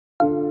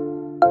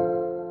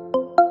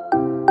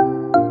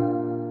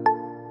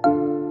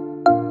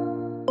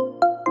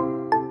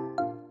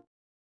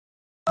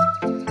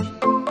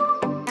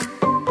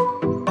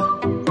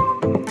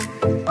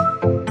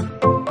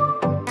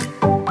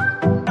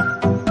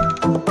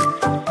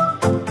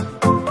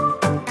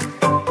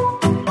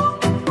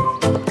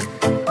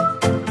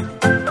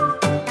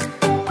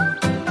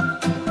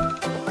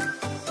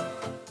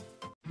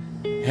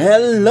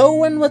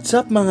Hello and what's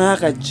up mga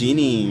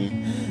ka-Genie?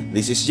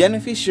 This is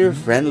Jennifish, your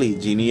friendly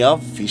genie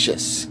of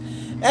fishes.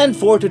 And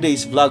for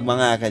today's vlog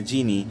mga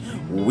ka-Genie,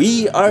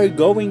 we are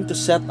going to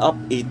set up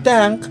a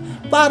tank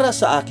para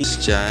sa aking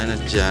dyan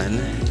at dyan.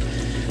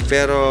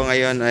 Pero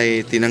ngayon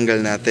ay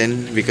tinanggal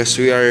natin because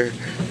we are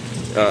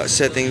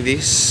setting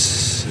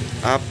this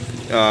up.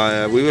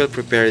 We will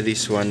prepare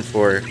this one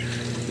for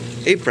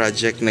a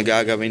project na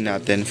gagawin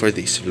natin for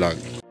this vlog.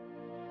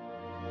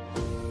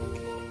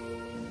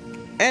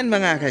 And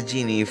mga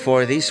ka-Genie,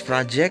 for this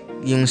project,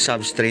 yung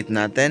substrate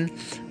natin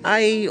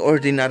ay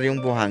ordinaryong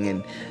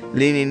buhangin.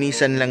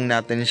 Lininisan lang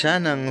natin siya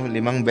ng 5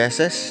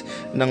 beses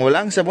nang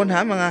walang sabon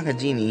ha mga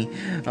ka-Genie,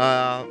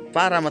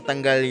 para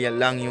matanggal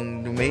lang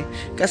yung dumi.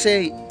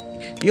 Kasi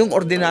yung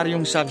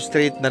ordinaryong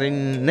substrate na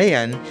rin na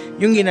yan,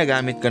 yung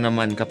ginagamit ko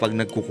naman kapag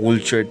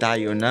nagkukulture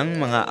tayo ng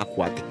mga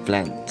aquatic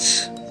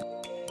plants.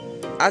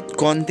 At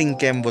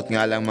konting kembot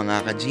nga lang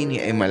mga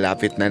ka-Genie ay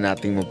malapit na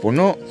nating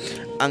mapuno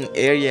ang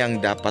area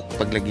ang dapat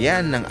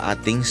paglagyan ng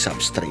ating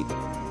substrate.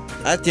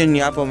 At yun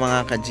nga po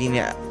mga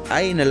ka-Genie,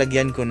 ay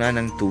nalagyan ko na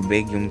ng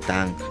tubig yung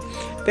tank.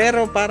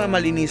 Pero para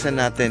malinisan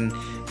natin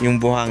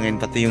yung buhangin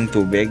pati yung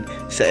tubig,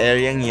 sa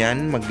area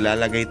yan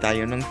maglalagay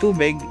tayo ng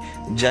tubig,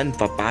 dyan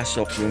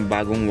papasok yung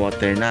bagong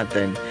water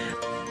natin.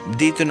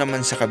 Dito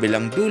naman sa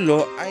kabilang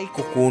dulo ay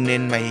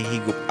kukunin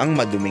mahihigop ang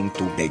maduming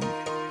tubig.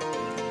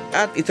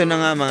 At ito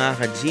na nga mga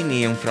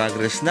ka-Genie yung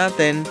progress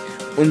natin.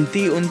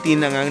 Unti-unti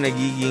na nga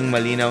nagiging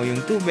malinaw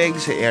yung tubig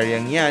sa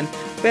areang yan.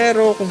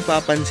 Pero kung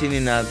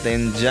papansinin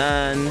natin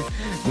dyan,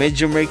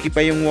 medyo murky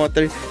pa yung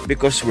water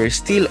because we're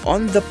still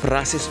on the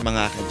process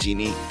mga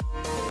ka-Genie.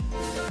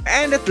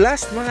 And at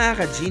last mga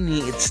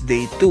ka-Genie, it's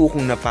day 2.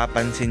 Kung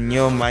napapansin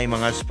nyo, may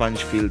mga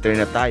sponge filter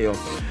na tayo.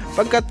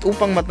 Pagkat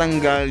upang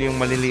matanggal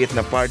yung maliliit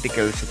na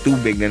particle sa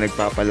tubig na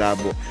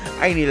nagpapalabo,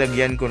 ay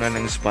nilagyan ko na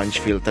ng sponge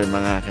filter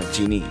mga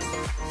ka-Genie.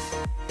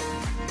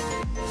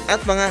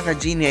 At mga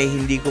ka-Genie ay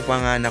hindi ko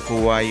pa nga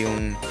nakuha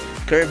yung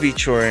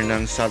curvature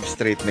ng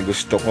substrate na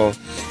gusto ko.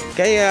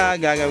 Kaya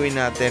gagawin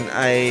natin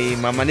ay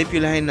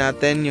mamanipulahin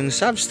natin yung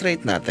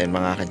substrate natin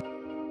mga ka-Genie.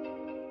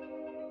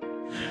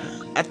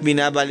 At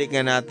binabalik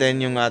nga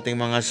natin yung ating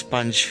mga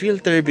sponge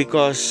filter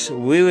because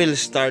we will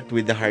start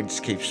with the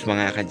hardscapes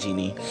mga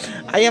ka-Genie.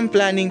 I am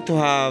planning to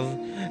have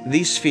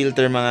this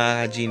filter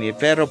mga ka-Genie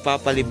pero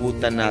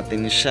papalibutan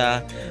natin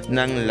siya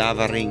ng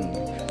lava ring.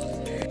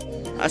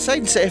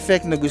 Aside sa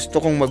effect na gusto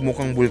kong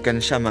magmukhang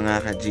vulkan siya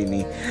mga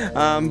ka-Genie,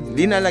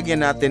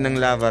 dinalagyan natin ng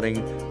lava ring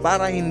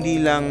para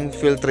hindi lang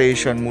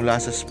filtration mula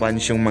sa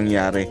sponge yung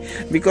mangyari.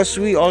 Because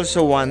we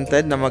also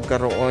wanted na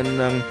magkaroon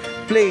ng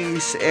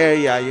place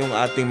area yung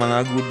ating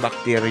mga good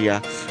bacteria.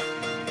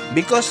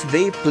 Because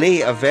they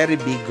play a very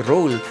big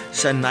role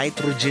sa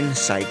nitrogen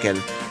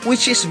cycle,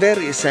 which is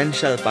very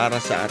essential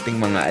para sa ating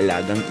mga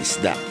alagang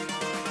isda.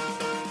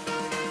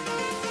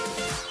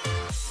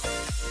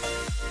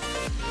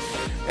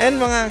 And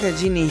mga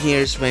ka-Genie,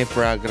 here's my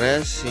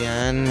progress.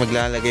 Yan,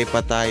 maglalagay pa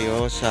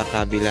tayo sa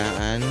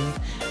kabilaan.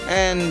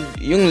 And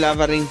yung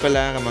lava ring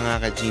pala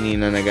mga ka-Genie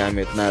na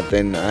nagamit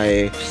natin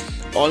ay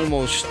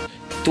almost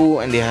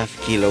 2.5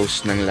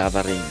 kilos ng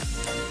lava ring.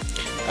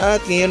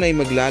 At ngayon ay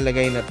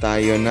maglalagay na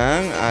tayo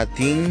ng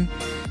ating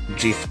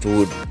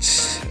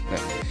driftwoods.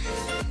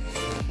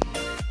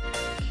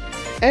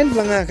 And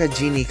mga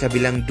ka-Genie,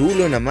 kabilang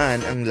dulo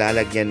naman ang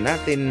lalagyan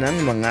natin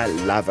ng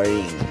mga lava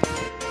ring.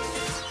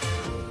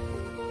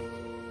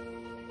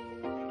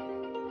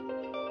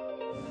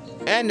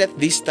 And at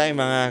this time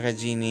mga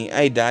ka-Genie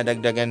ay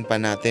dadagdagan pa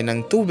natin ng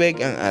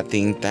tubig ang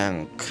ating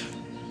tank.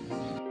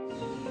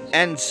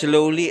 And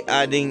slowly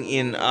adding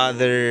in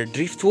other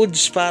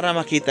driftwoods para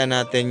makita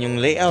natin yung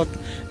layout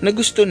na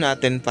gusto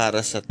natin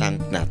para sa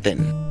tank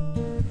natin.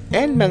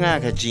 And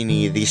mga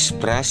ka-Genie, this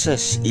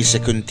process is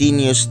a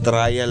continuous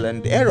trial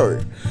and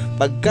error.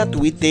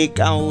 Pagkat we take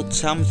out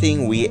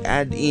something, we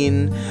add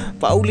in,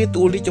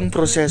 paulit-ulit yung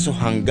proseso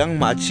hanggang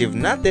ma-achieve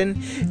natin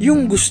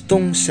yung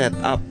gustong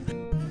setup.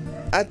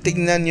 At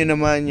tignan nyo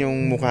naman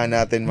yung mukha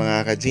natin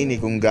mga ka-Genie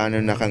kung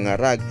gano'n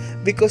nakangarag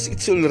because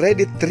it's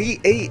already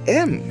 3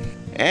 AM.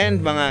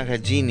 And mga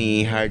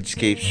ka-Genie,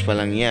 hardscapes pa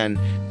lang yan.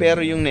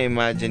 Pero yung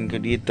na-imagine ko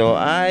dito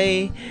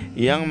ay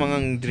yung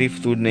mga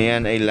driftwood na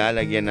yan ay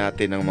lalagyan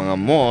natin ng mga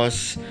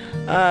moss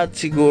at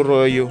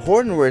siguro yung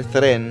hornworth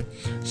rin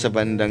sa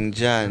bandang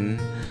dyan.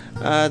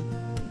 At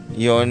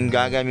yon,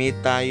 gagamit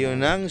tayo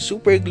ng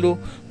super glue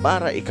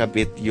para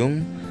ikabit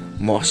yung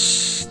moss.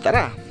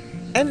 Tara!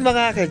 And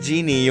mga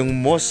ka-Genie,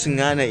 yung moss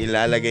nga na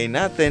ilalagay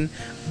natin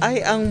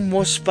ay ang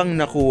moss pang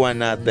nakuha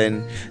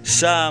natin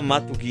sa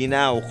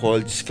Matuginaw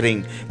Cold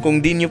Spring. Kung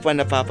di nyo pa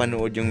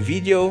napapanood yung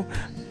video,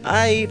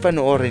 ay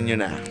panoorin nyo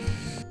na.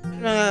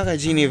 Mga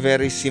ka-Genie,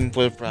 very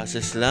simple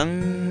process lang.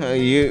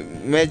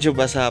 Medyo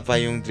basa pa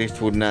yung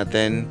driftwood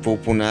natin.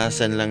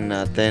 Pupunasan lang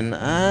natin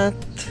at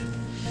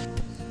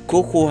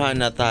kukuha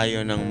na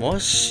tayo ng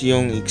moss,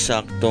 yung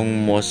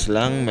eksaktong moss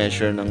lang,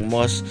 measure ng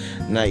moss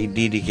na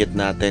ididikit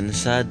natin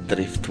sa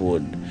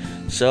driftwood.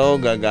 So,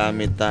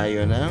 gagamit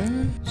tayo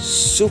ng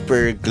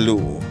super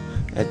glue.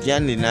 At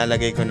yan,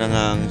 linalagay ko na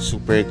ng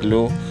super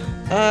glue.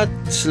 At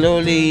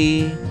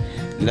slowly,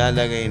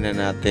 lalagay na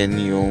natin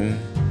yung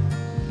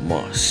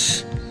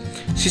moss.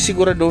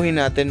 Sisiguraduhin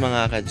natin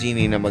mga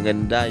ka-genie na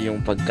maganda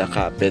yung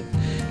pagkakapit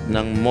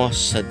ng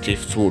moss sa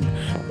driftwood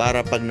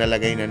para pag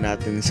nalagay na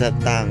natin sa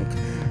tank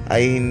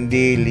ay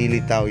hindi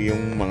lilitaw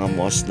yung mga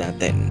moss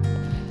natin.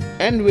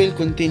 And we'll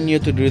continue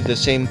to do the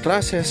same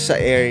process sa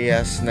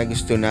areas na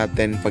gusto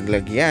natin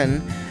paglagyan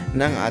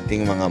ng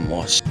ating mga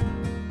moss.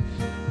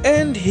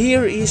 And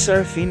here is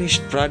our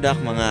finished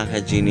product mga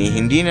ka-genie.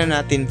 Hindi na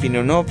natin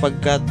pinuno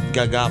pagkat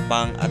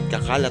gagapang at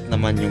kakalat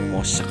naman yung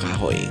moss sa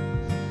kahoy.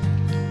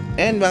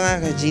 And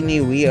mga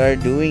ka-genie, we are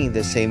doing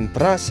the same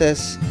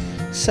process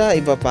sa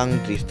iba pang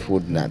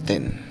driftwood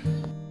natin.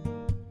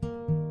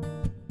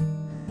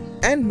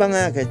 And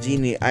mga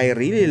ka-genie, I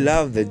really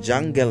love the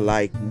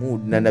jungle-like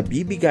mood na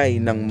nabibigay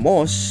ng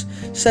moss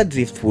sa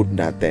driftwood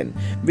natin.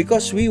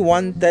 Because we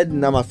wanted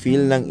na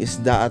ma-feel ng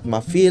isda at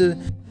ma-feel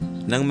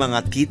ng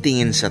mga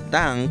titingin sa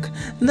tank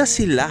na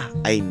sila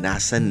ay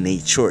nasa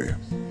nature.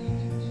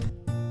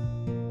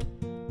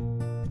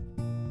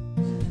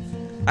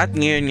 At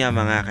ngayon nga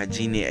mga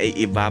ka-genie ay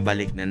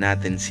ibabalik na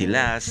natin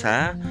sila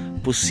sa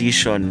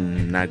position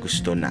na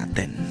gusto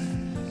natin.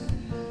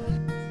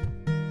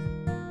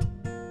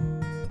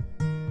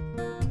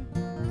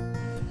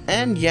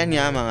 And yan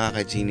nga mga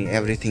ka-genie,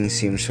 everything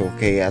seems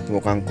okay at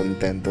mukhang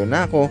kontento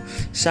na ako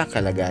sa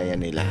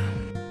kalagayan nila.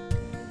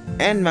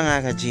 And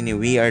mga ka-genie,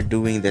 we are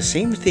doing the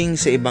same thing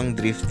sa ibang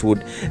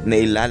driftwood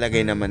na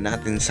ilalagay naman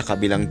natin sa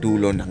kabilang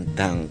dulo ng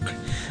tank.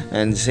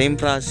 And same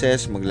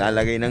process,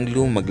 maglalagay ng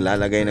glue,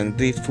 maglalagay ng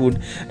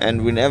driftwood,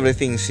 and when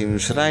everything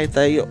seems right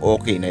ay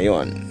okay na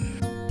yon.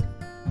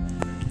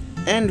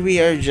 And we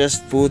are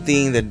just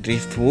putting the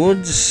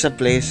driftwoods sa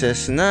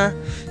places na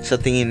sa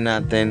tingin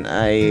natin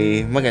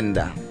ay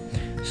maganda.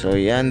 So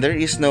yan, there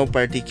is no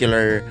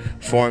particular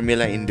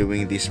formula in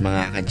doing this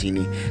mga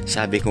ka-genie.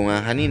 Sabi ko nga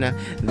kanina,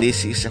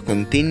 this is a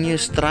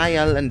continuous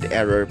trial and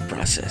error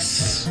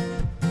process.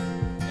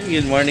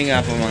 Good morning nga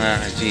po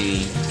mga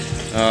ka-genie.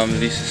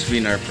 This has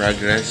been our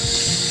progress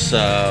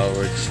sa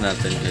works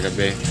natin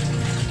kagabi.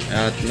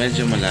 At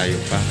medyo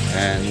malayo pa.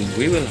 And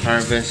we will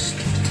harvest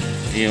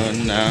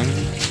yun ng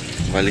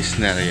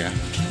Vallisneria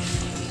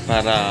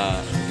para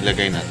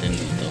ilagay natin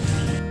dito.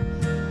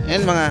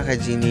 And mga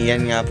ka-genie,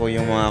 yan nga po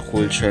yung mga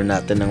culture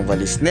natin ng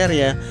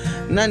Vallisneria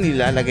na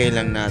nilalagay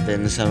lang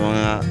natin sa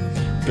mga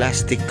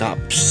plastic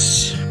cups.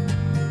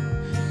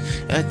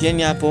 At yan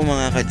nga po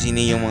mga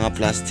ka-genie, yung mga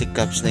plastic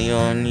cups na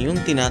yon,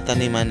 yung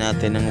tinataniman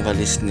natin ng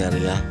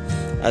Vallisneria.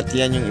 At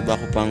yan yung iba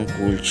ko pang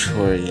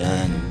culture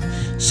yan.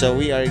 So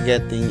we are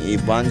getting a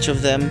bunch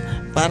of them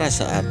para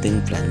sa ating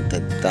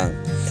planted tank.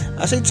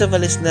 Aside sa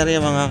Vallisneria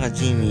mga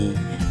ka-genie,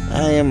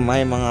 ay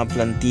may mga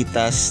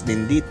plantitas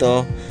din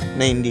dito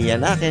na hindi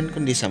yan akin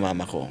kundi sa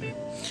mama ko.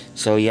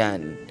 So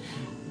yan,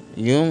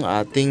 yung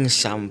ating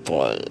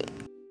sample.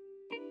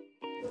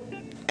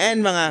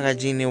 And mga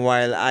ka-genie,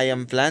 while I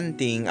am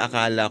planting,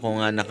 akala ko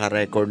nga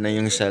naka-record na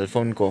yung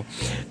cellphone ko.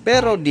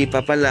 Pero di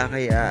pa pala,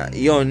 kaya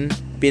yon,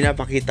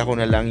 pinapakita ko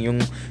na lang yung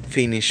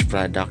finished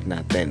product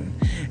natin.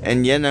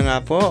 And yan na nga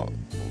po,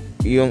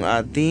 yung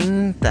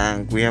ating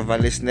tank. We have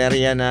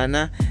Vallisneria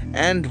Nana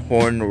and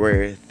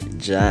Hornworth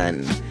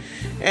dyan.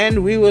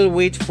 And we will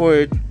wait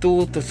for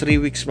 2 to 3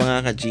 weeks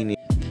mga ka-genie.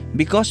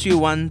 Because we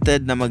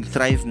wanted na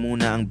mag-thrive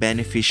muna ang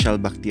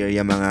beneficial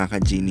bacteria mga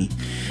ka-genie.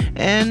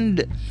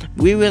 And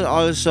we will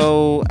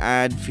also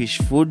add fish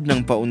food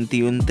ng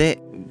paunti-unti.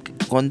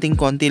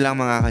 Konting-konti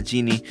lang mga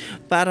ka-genie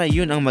para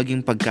yun ang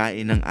maging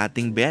pagkain ng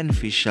ating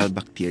beneficial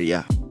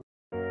bacteria.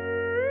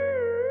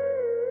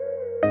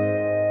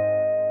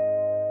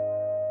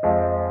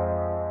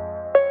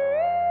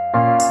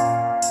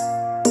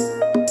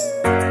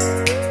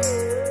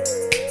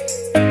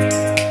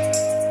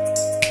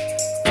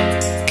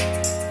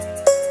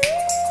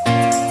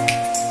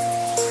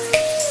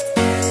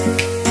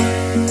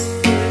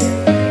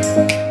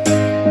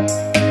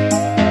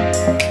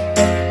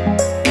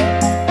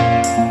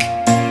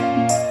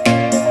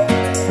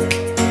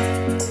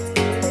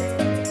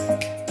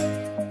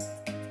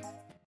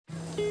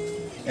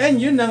 And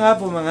yun na nga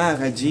po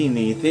mga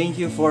ka-genie. Thank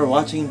you for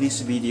watching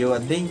this video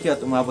at thank you at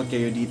umabot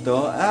kayo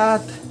dito.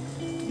 At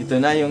ito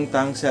na yung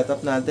tank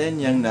setup natin,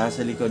 yung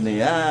nasa likod na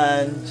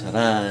yan.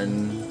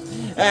 Charan!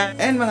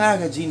 And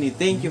mga ka-genie,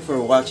 thank you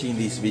for watching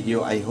this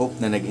video. I hope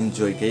na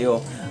nag-enjoy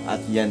kayo. At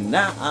yan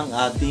na ang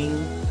ating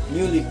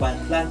newly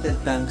planted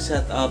tank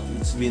setup.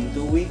 It's been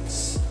 2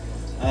 weeks.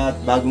 At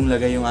bagong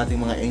lagay yung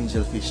ating mga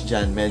angelfish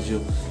dyan.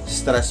 Medyo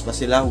stress pa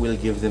sila. We'll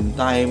give them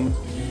time.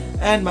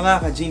 And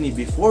mga ka-genie,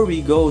 before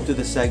we go to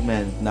the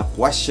segment na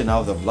question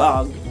of the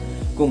vlog,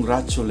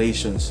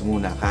 congratulations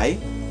muna kay.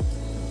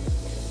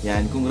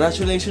 Yan,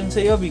 congratulations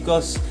sa iyo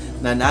because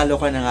nanalo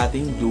ka ng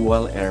ating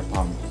dual air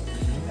pump.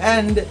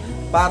 And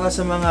para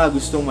sa mga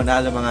gustong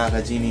manalo mga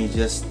ka-genie,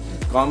 just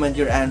comment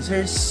your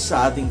answers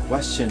sa ating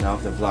question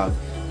of the vlog.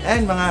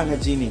 And mga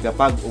ka-genie,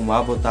 kapag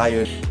umabot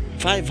tayo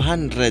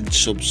 500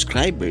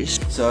 subscribers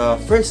sa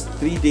first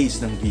 3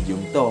 days ng video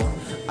to,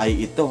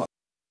 ay ito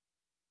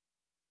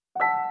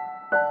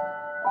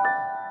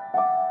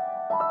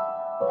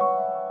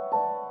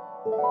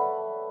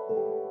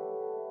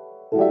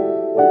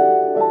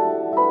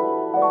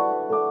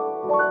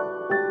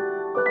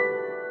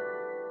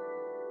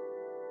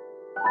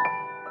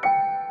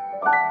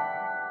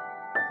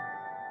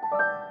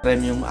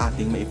Premium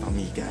ating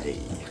maipamigay.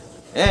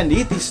 And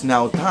it is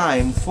now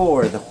time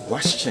for the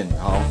question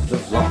of the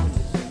vlog.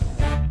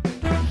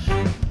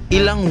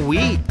 Ilang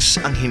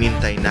weeks ang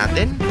hinintay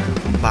natin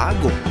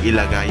bago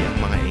ilagay ang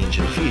mga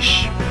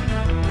angelfish?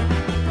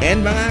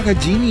 And mga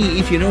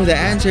ka-Genie, if you know the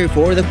answer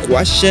for the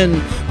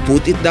question,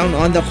 put it down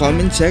on the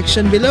comment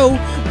section below.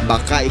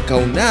 Baka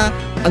ikaw na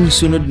ang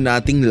sunod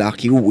nating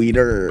lucky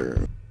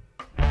winner.